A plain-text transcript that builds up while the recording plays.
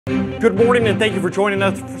Good morning and thank you for joining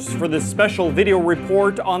us for this special video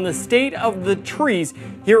report on the state of the trees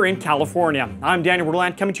here in California. I'm Daniel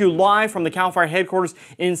Berlant coming to you live from the CAL FIRE headquarters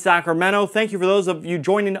in Sacramento. Thank you for those of you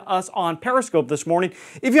joining us on Periscope this morning.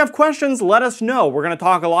 If you have questions, let us know. We're going to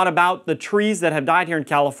talk a lot about the trees that have died here in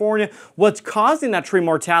California, what's causing that tree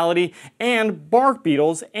mortality, and bark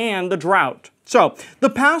beetles and the drought. So, the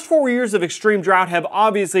past 4 years of extreme drought have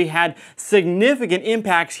obviously had significant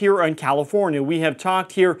impacts here in California. We have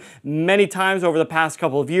talked here many times over the past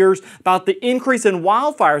couple of years about the increase in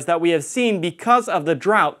wildfires that we have seen because of the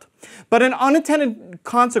drought. But an unintended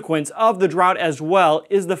consequence of the drought as well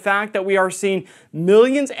is the fact that we are seeing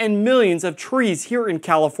millions and millions of trees here in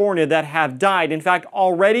California that have died. In fact,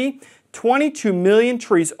 already 22 million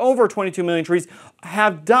trees, over 22 million trees,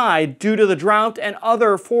 have died due to the drought and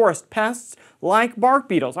other forest pests like bark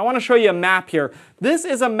beetles. I want to show you a map here. This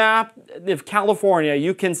is a map of California.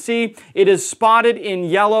 You can see it is spotted in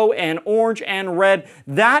yellow and orange and red.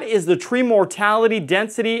 That is the tree mortality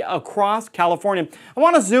density across California. I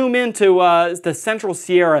want to zoom into the Central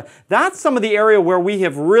Sierra. That's some of the area where we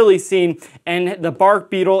have really seen and the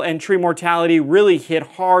bark beetle and tree mortality really hit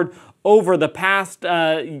hard over the past,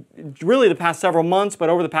 really the past several months, but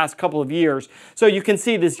over the past couple of years. So you can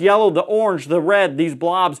see this yellow, the orange, the red, these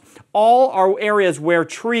blobs, all are areas where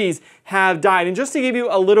trees have died. And just to give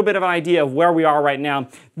you a little bit of an idea of where we are right now,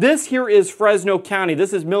 this here is Fresno County,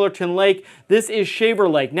 this is Millerton Lake, this is Shaver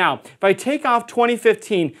Lake. Now, if I take off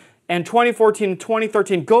 2015, and 2014 and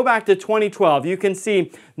 2013, go back to 2012, you can see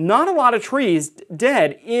not a lot of trees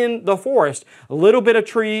dead in the forest. A little bit of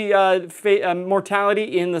tree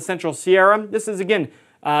mortality in the Central Sierra. This is again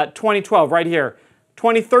 2012 right here.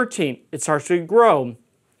 2013, it starts to grow.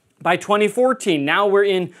 By 2014, now we're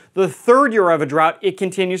in the third year of a drought, it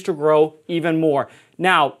continues to grow even more.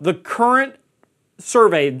 Now, the current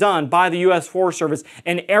survey done by the U.S. Forest Service,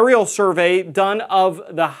 an aerial survey done of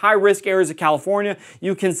the high-risk areas of California,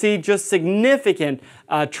 you can see just significant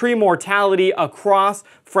tree mortality across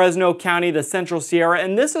Fresno County, the Central Sierra,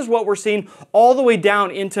 and this is what we're seeing all the way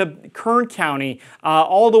down into Kern County,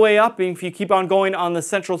 all the way up. If you keep on going on the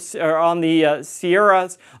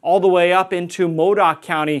Sierras, all the way up into Modoc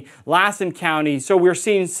County, Lassen County. So we're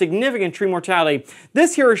seeing significant tree mortality.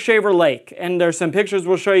 This here is Shaver Lake, and there's some pictures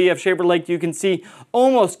we'll show you of Shaver Lake. You can see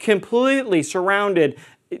almost completely surrounded.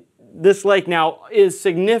 This lake now is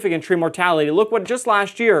significant tree mortality. Look what just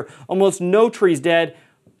last year, almost no trees dead.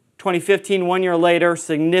 2015, 1 year later,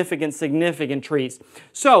 significant trees.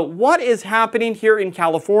 So what is happening here in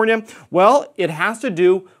California? Well, it has to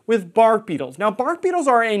do with bark beetles. Now, bark beetles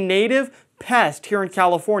are a native pest here in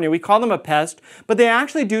California. We call them a pest, but they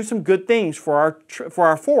actually do some good things for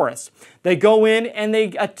our forests. They go in and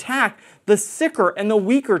they attack the sicker and the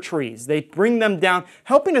weaker trees. They bring them down,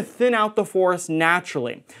 helping to thin out the forest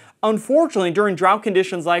naturally. Unfortunately, during drought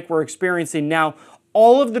conditions like we're experiencing now,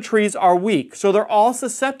 all of the trees are weak, so they're all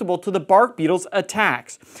susceptible to the bark beetles'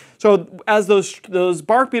 attacks. So as those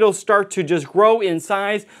bark beetles start to just grow in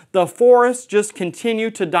size, the forests just continue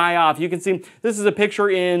to die off. You can see this is a picture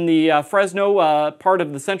in the Fresno part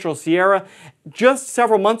of the Central Sierra. Just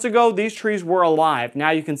several months ago, these trees were alive.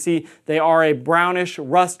 Now you can see they are a brownish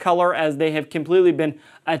rust color as they have completely been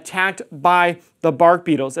attacked by the bark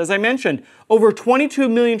beetles. As I mentioned, over 22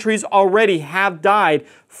 million trees already have died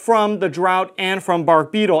from the drought and from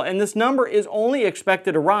bark beetle, and this number is only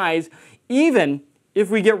expected to rise even if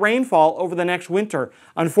we get rainfall over the next winter.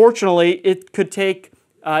 Unfortunately, it could take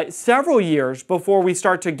several years before we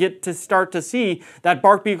start to see that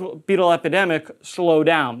bark beetle epidemic slow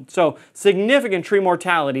down. So significant tree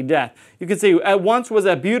mortality, death. You can see at once was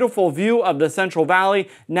a beautiful view of the Central Valley,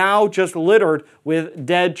 now just littered with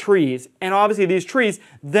dead trees. And obviously these trees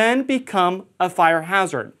then become a fire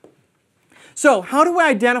hazard. So how do we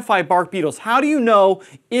identify bark beetles? How do you know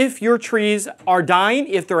if your trees are dying,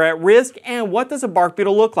 if they're at risk, and what does a bark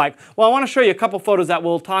beetle look like? Well, I want to show you a couple photos that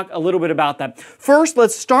will talk a little bit about that. First,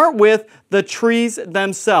 let's start with the trees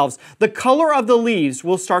themselves. The color of the leaves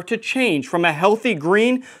will start to change from a healthy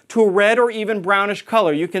green to a red or even brownish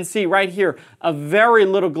color. You can see right here a very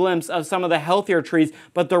little glimpse of some of the healthier trees,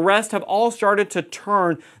 but the rest have all started to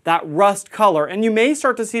turn that rust color. And you may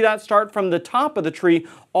start to see that start from the top of the tree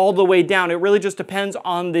all the way down. It really just depends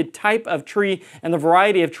on the type of tree and the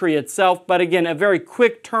variety of tree itself, but again, a very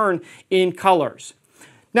quick turn in colors.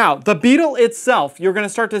 Now, the beetle itself, you're going to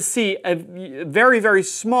start to see a very, very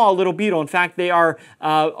small little beetle. In fact, they are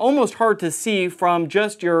almost hard to see from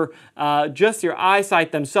just your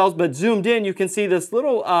eyesight themselves. But zoomed in, you can see this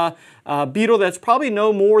little beetle that's probably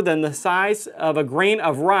no more than the size of a grain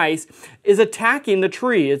of rice is attacking the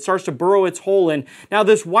tree. It starts to burrow its hole in. Now,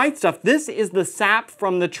 this white stuff, this is the sap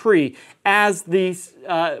from the tree. As the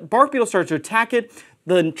bark beetle starts to attack it,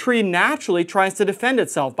 the tree naturally tries to defend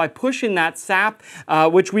itself by pushing that sap,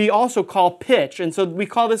 which we also call pitch. And so we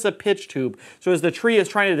call this a pitch tube. So as the tree is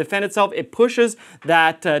trying to defend itself, it pushes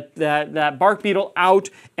that bark beetle out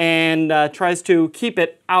and tries to keep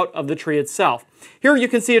it out of the tree itself. Here you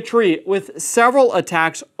can see a tree with several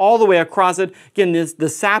attacks all the way across it. Again, the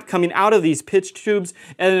sap coming out of these pitch tubes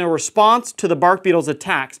and in a response to the bark beetle's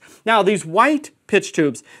attacks. Now, these white pitch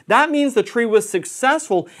tubes, that means the tree was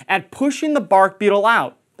successful at pushing the bark beetle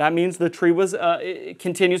out. That means the tree it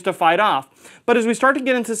continues to fight off. But as we start to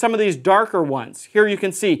get into some of these darker ones, here you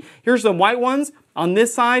can see, here's the white ones. On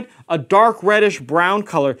this side, a dark reddish brown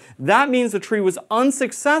color. That means the tree was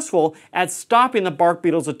unsuccessful at stopping the bark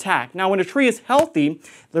beetle's attack. Now, when a tree is healthy,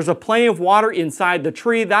 there's a plenty of water inside the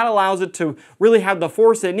tree. That allows it to really have the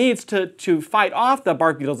force it needs to fight off the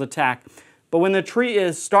bark beetle's attack. But when the tree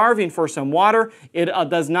is starving for some water, it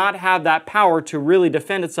does not have that power to really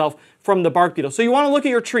defend itself from the bark beetle. So you want to look at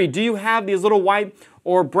your tree. Do you have these little white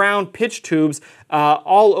or brown pitch tubes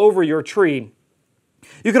all over your tree?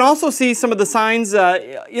 You can also see some of the signs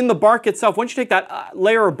in the bark itself. Once you take that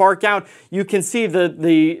layer of bark out, you can see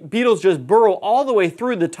the beetles just burrow all the way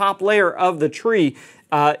through the top layer of the tree.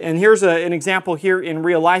 And here's an example here in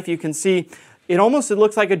real life. You can see it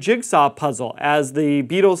looks like a jigsaw puzzle as the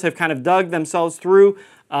beetles have kind of dug themselves through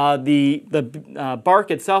the bark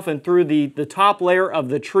itself and through the top layer of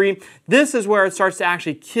the tree. This is where it starts to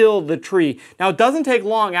actually kill the tree. Now, it doesn't take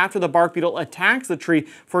long after the bark beetle attacks the tree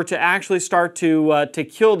for it to actually start to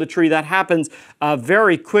kill the tree. That happens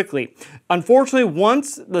very quickly. Unfortunately,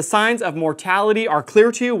 once the signs of mortality are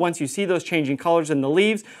clear to you, once you see those changing colors in the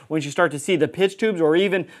leaves, once you start to see the pitch tubes or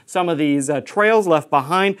even some of these trails left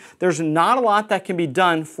behind, there's not a lot that can be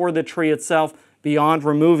done for the tree itself beyond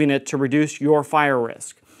removing it to reduce your fire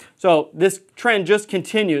risk. So this trend just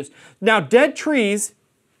continues. Now, dead trees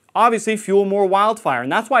obviously fuel more wildfire,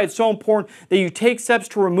 and that's why it's so important that you take steps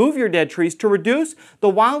to remove your dead trees to reduce the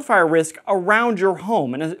wildfire risk around your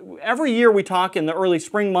home. And every year we talk in the early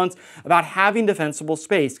spring months about having defensible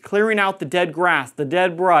space, clearing out the dead grass, the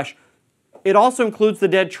dead brush. It also includes the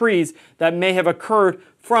dead trees that may have occurred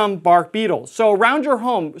from bark beetles. So around your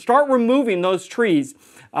home, start removing those trees.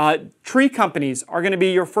 Tree companies are going to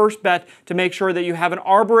be your first bet to make sure that you have an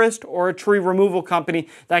arborist or a tree removal company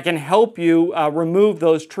that can help you remove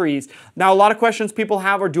those trees. Now, a lot of questions people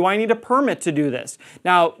have are, do I need a permit to do this?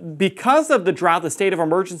 Now, because of the drought, the state of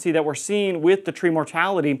emergency that we're seeing with the tree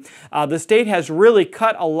mortality, the state has really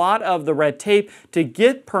cut a lot of the red tape to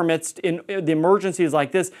get permits in the emergencies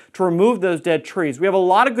like this to remove those dead trees. We have a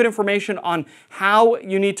lot of good information on how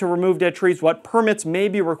you need to remove dead trees, what permits may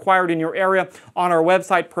be required in your area on our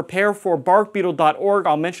website, prepareforbarkbeetle.org.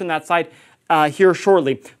 I'll mention that site here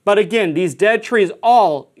shortly. But again, these dead trees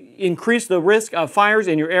all increase the risk of fires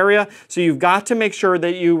in your area, so you've got to make sure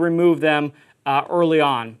that you remove them early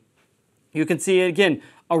on. You can see it again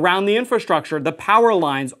around the infrastructure, the power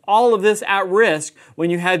lines, all of this at risk when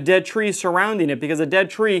you have dead trees surrounding it, because a dead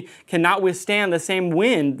tree cannot withstand the same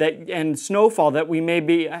wind and snowfall that we may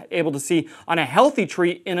be able to see on a healthy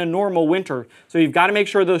tree in a normal winter. So you've got to make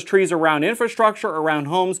sure those trees around infrastructure, around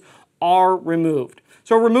homes, are removed.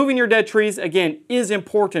 So removing your dead trees, again, is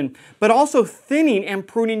important, but also thinning and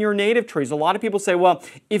pruning your native trees. A lot of people say, well,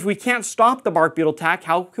 if we can't stop the bark beetle attack,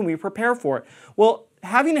 how can we prepare for it? Well,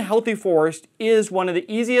 having a healthy forest is one of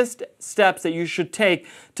the easiest steps that you should take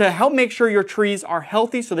to help make sure your trees are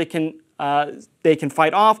healthy so they can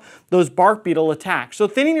fight off those bark beetle attacks. So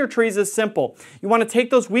thinning your trees is simple. You want to take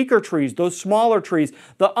those weaker trees, those smaller trees,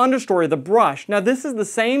 the understory, the brush. Now, this is the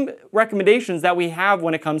same recommendations that we have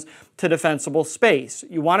when it comes to defensible space.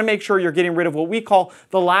 You want to make sure you're getting rid of what we call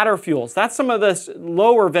the ladder fuels. That's some of this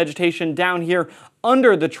lower vegetation down here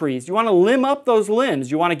under the trees. You want to limb up those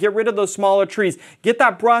limbs. You want to get rid of those smaller trees. Get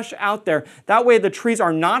that brush out there. That way the trees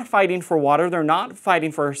are not fighting for water. They're not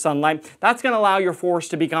fighting for sunlight. That's going to allow your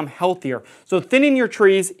forest to become healthier. So thinning your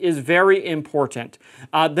trees is very important.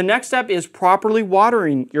 The next step is properly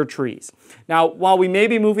watering your trees. Now, while we may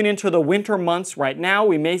be moving into the winter months right now,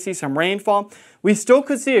 we may see some rainfall, we still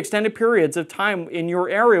could see extended periods of time in your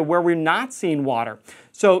area where we're not seeing water.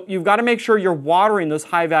 So you've got to make sure you're watering those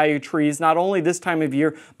high-value trees, not only this time of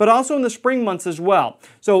year, but also in the spring months as well.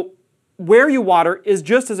 So where you water is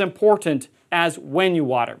just as important as when you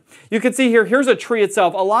water. You can see here, here's a tree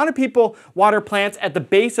itself. A lot of people water plants at the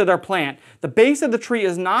base of their plant. The base of the tree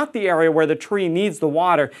is not the area where the tree needs the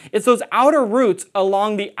water. It's those outer roots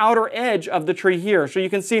along the outer edge of the tree here. So you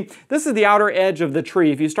can see this is the outer edge of the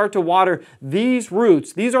tree. If you start to water these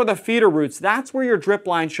roots, these are the feeder roots. That's where your drip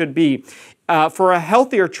line should be. For a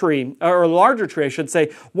healthier tree, or a larger tree I should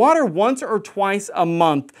say, water once or twice a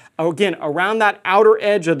month, again around that outer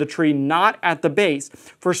edge of the tree, not at the base.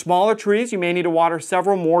 For smaller trees, you may need to water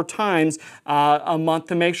several more times a month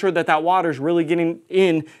to make sure that that water is really getting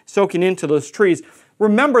in, soaking into those trees.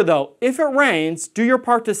 Remember though, if it rains, do your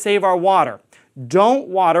part to save our water. Don't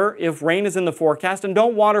water if rain is in the forecast, and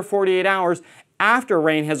don't water 48 hours after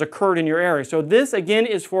rain has occurred in your area. So this again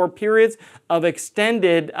is for periods of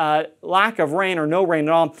extended lack of rain or no rain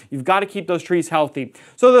at all. You've got to keep those trees healthy.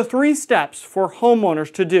 So the 3 steps for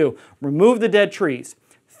homeowners to do: remove the dead trees,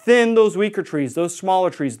 thin those weaker trees, those smaller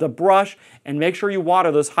trees, the brush, and make sure you water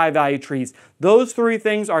those high value trees. Those 3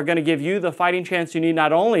 things are going to give you the fighting chance you need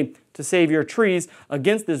not only to save your trees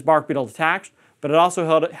against this bark beetle attacks, but it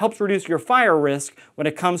also helps reduce your fire risk when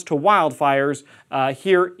it comes to wildfires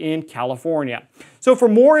here in California. So for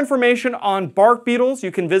more information on bark beetles,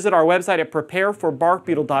 you can visit our website at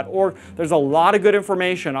prepareforbarkbeetle.org. There's a lot of good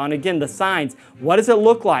information on, again, the signs. What does it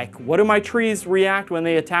look like? What do my trees react when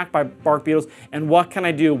they attack by bark beetles? And what can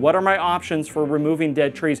I do? What are my options for removing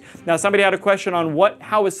dead trees? Now, somebody had a question on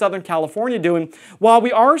how is Southern California doing? While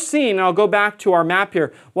we are seeing, and I'll go back to our map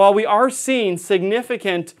here, while we are seeing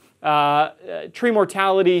significant tree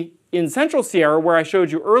mortality in Central Sierra, where I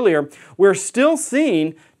showed you earlier, we're still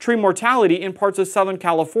seeing tree mortality in parts of Southern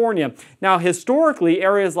California. Now, historically,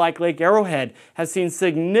 areas like Lake Arrowhead have seen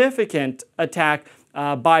significant attack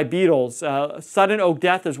by beetles. Sudden oak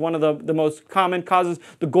death is one of the most common causes.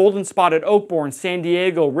 The golden spotted oakborn, San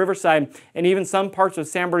Diego, Riverside, and even some parts of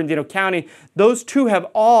San Bernardino County, those two have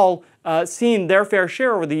all seen their fair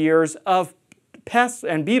share over the years of pests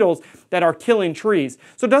and beetles that are killing trees.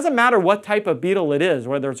 So it doesn't matter what type of beetle it is,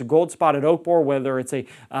 whether it's a gold-spotted oak borer, whether it's a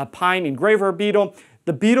pine engraver beetle.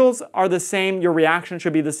 The beetles are the same. Your reaction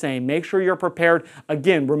should be the same. Make sure you're prepared.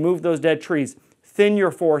 Again, remove those dead trees. Thin your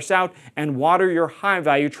forest out and water your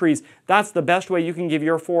high-value trees. That's the best way you can give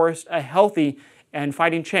your forest a healthy and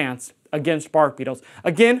fighting chance against bark beetles.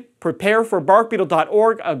 Again,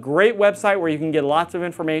 prepareforbarkbeetle.org, a great website where you can get lots of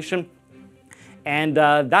information. And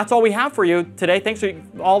that's all we have for you today. Thanks to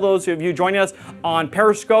all those of you joining us on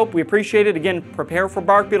Periscope. We appreciate it. Again,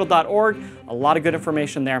 prepareforbarkbeetle.org. A lot of good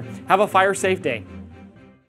information there. Have a fire safe day.